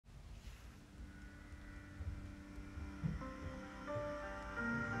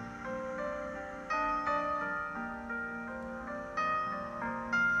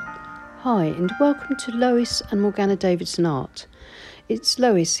Hi and welcome to Lois and Morgana Davidson Art. It's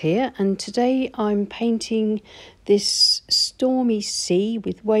Lois here and today I'm painting this stormy sea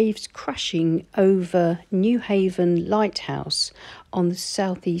with waves crashing over Newhaven Lighthouse on the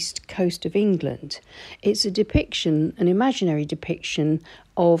southeast coast of England. It's a depiction, an imaginary depiction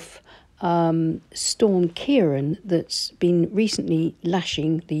of Storm Ciaran that's been recently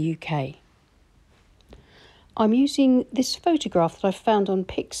lashing the UK. I'm using this photograph that I found on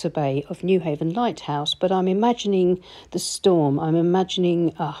Pixabay of Newhaven Lighthouse, but I'm imagining the storm, I'm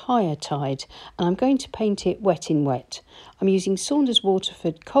imagining a higher tide, and I'm going to paint it wet in wet. I'm using Saunders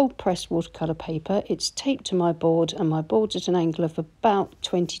Waterford cold pressed watercolour paper. It's taped to my board and my board's at an angle of about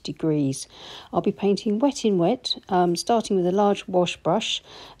 20 degrees. I'll be painting wet in wet, starting with a large wash brush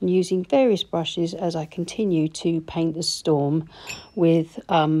and using various brushes as I continue to paint the storm with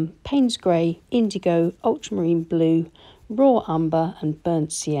Payne's Grey, Indigo, Ultramarine Blue, Raw Umber and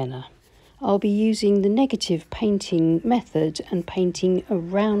Burnt Sienna. I'll be using the negative painting method and painting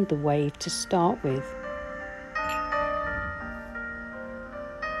around the wave to start with.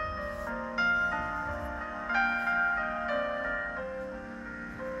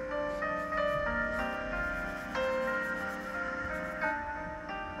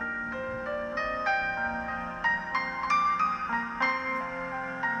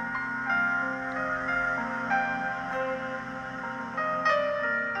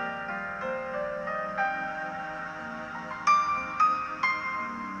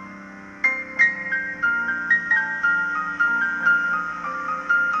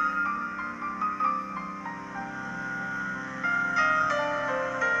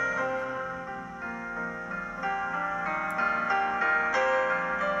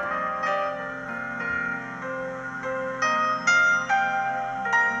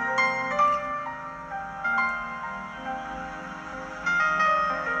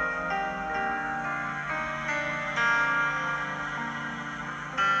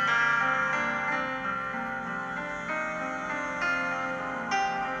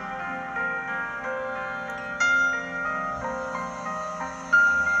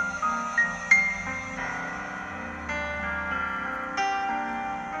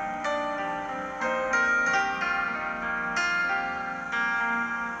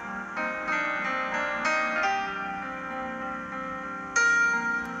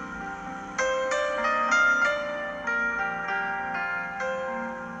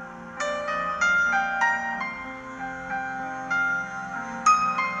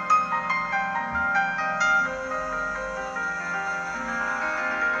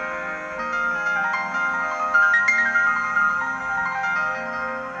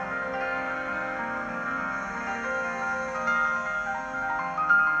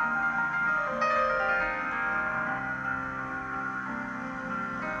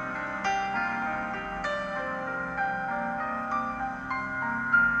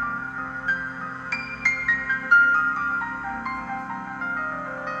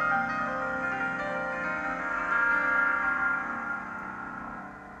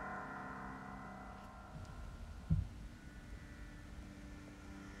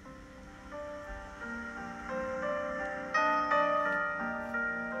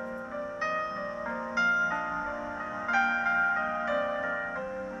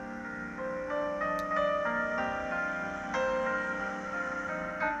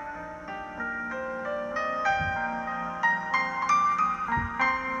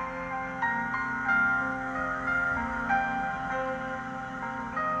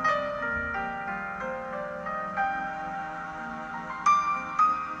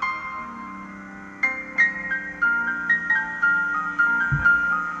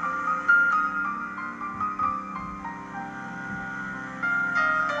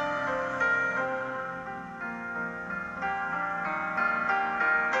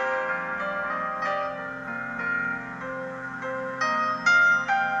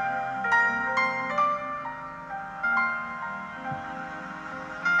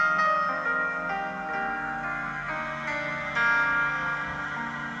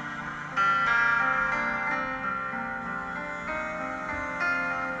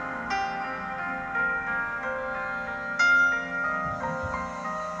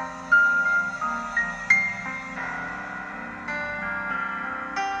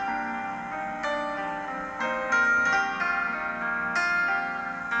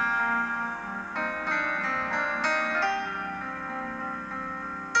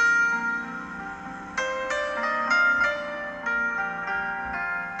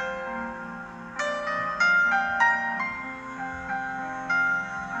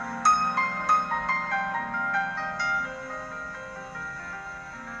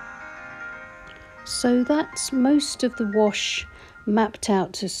 So that's most of the wash mapped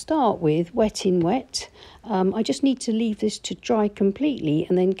out to start with, wet in wet. I just need to leave this to dry completely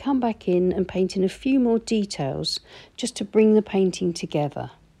and then come back in and paint in a few more details just to bring the painting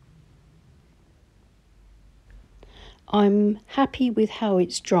together. I'm happy with how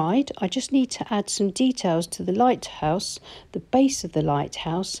it's dried. I just need to add some details to the lighthouse, the base of the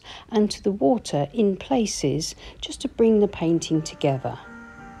lighthouse, and to the water in places just to bring the painting together.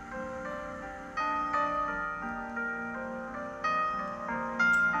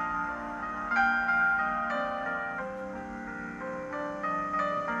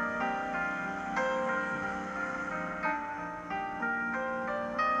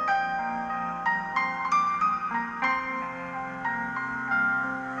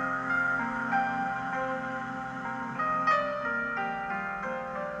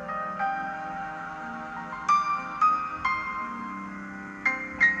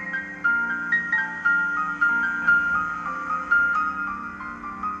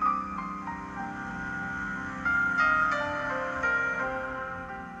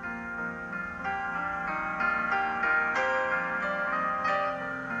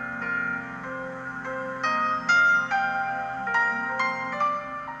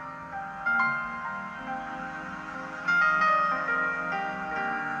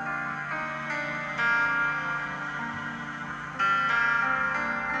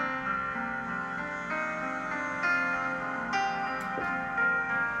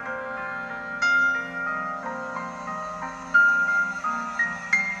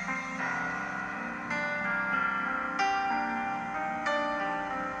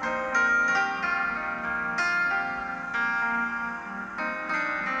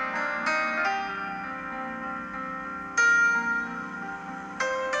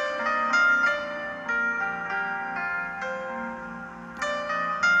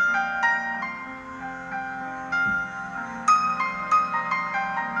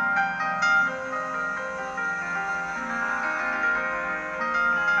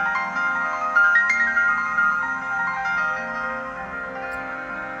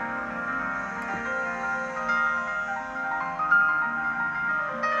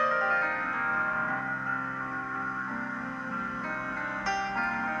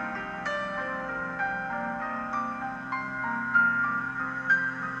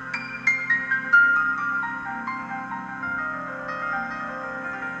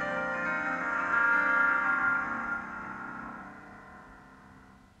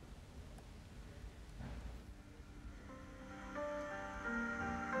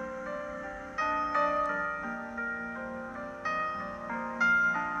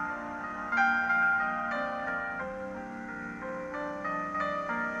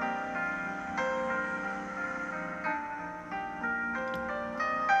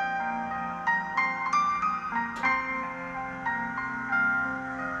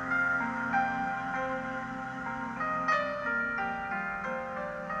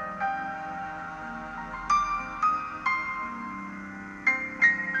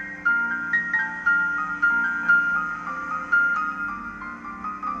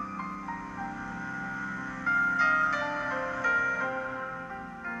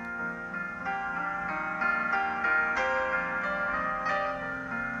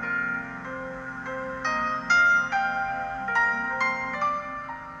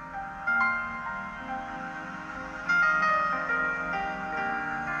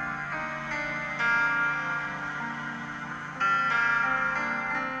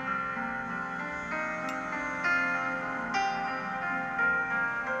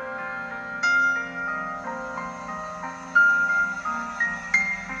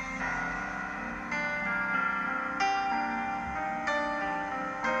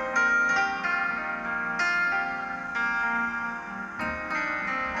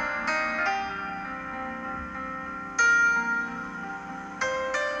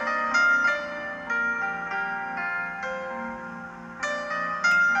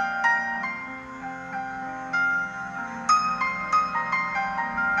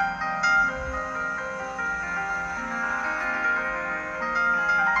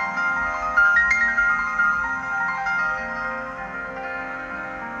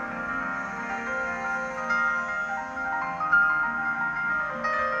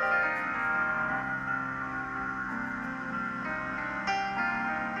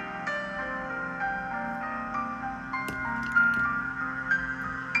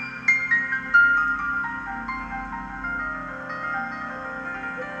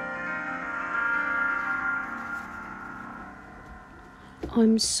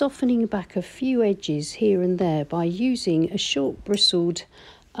 I'm softening back a few edges here and there by using a short bristled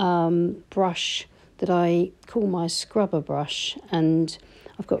brush that I call my scrubber brush, and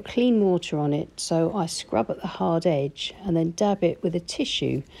I've got clean water on it, so I scrub at the hard edge and then dab it with a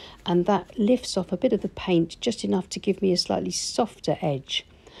tissue, and that lifts off a bit of the paint just enough to give me a slightly softer edge.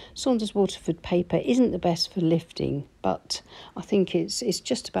 Saunders Waterford paper isn't the best for lifting, but I think it's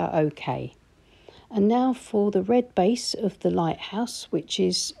just about okay. And now for the red base of the lighthouse, which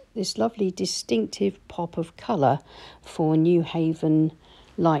is this lovely distinctive pop of colour for Newhaven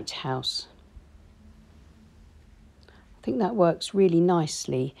Lighthouse. I think that works really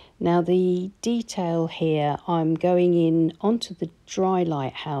nicely. Now the detail here, I'm going in onto the dry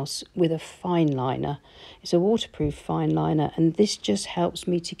lighthouse with a fine liner. It's a waterproof fine liner, and this just helps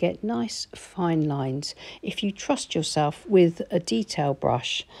me to get nice fine lines. If you trust yourself with a detail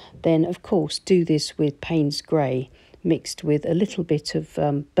brush, then of course do this with Payne's Grey mixed with a little bit of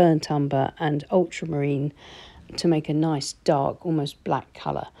burnt umber and ultramarine to make a nice dark, almost black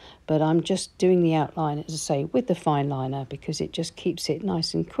colour. But I'm just doing the outline, as I say, with the fine liner because it just keeps it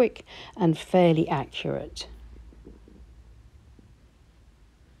nice and quick and fairly accurate.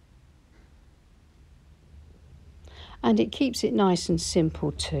 And it keeps it nice and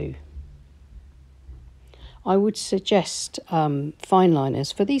simple too. I would suggest fine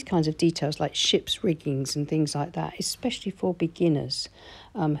liners for these kinds of details like ship's riggings and things like that, especially for beginners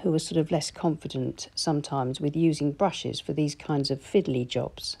who are sort of less confident sometimes with using brushes for these kinds of fiddly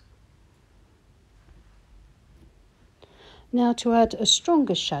jobs. Now to add a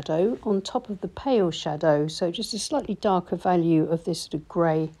stronger shadow on top of the pale shadow, so just a slightly darker value of this sort of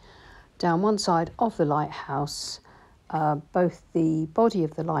grey down one side of the lighthouse, both the body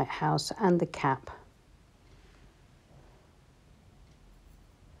of the lighthouse and the cap.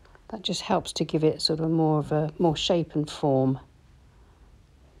 That just helps to give it sort of more shape and form.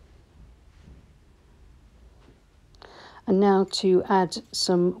 And now to add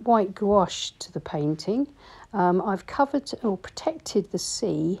some white gouache to the painting. I've covered or protected the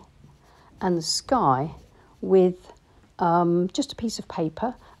sea and the sky with just a piece of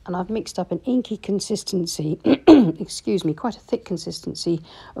paper, and I've mixed up an inky consistency, excuse me, quite a thick consistency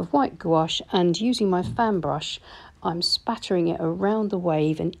of white gouache, and using my fan brush I'm spattering it around the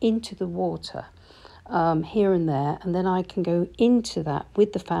wave and into the water here and there, and then I can go into that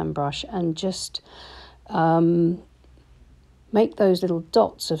with the fan brush and just make those little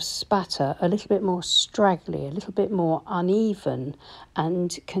dots of spatter a little bit more straggly, a little bit more uneven,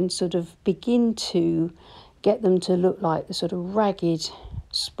 and can sort of begin to get them to look like the sort of ragged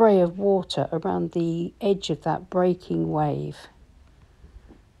spray of water around the edge of that breaking wave.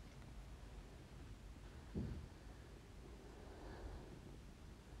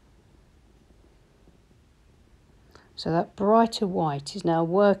 So that brighter white is now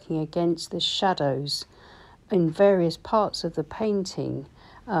working against the shadows in various parts of the painting,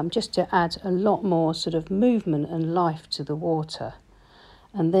 just to add a lot more sort of movement and life to the water.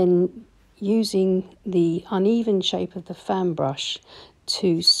 And then using the uneven shape of the fan brush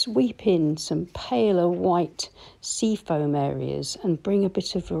to sweep in some paler white sea foam areas and bring a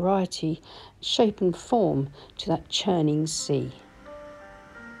bit of variety, shape and form to that churning sea.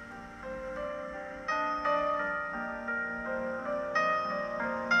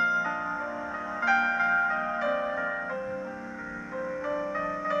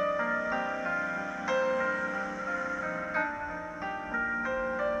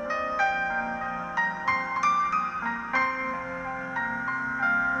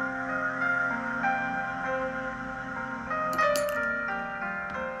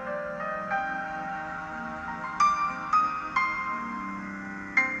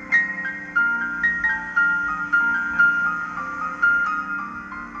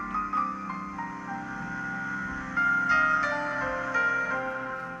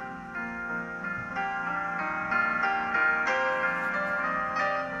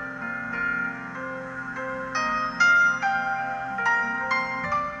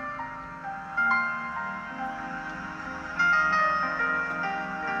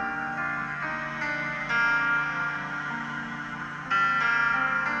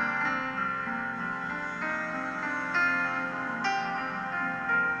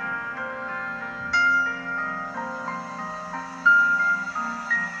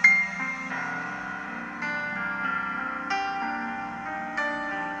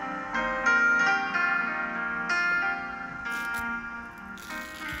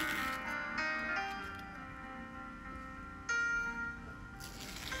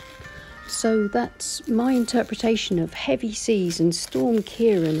 So that's my interpretation of heavy seas and Storm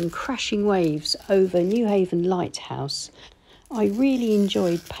Ciaran and crashing waves over Newhaven Lighthouse. I really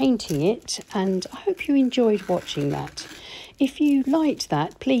enjoyed painting it, and I hope you enjoyed watching that. If you liked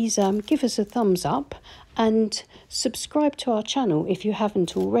that, please give us a thumbs up and subscribe to our channel if you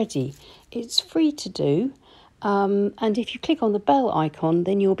haven't already. It's free to do, and if you click on the bell icon,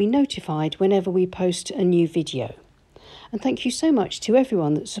 then you'll be notified whenever we post a new video. And thank you so much to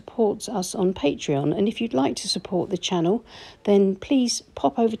everyone that supports us on Patreon. And if you'd like to support the channel, then please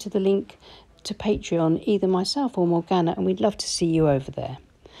pop over to the link to Patreon, either myself or Morgana, and we'd love to see you over there.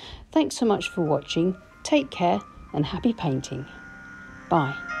 Thanks so much for watching. Take care and happy painting.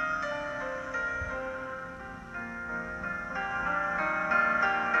 Bye.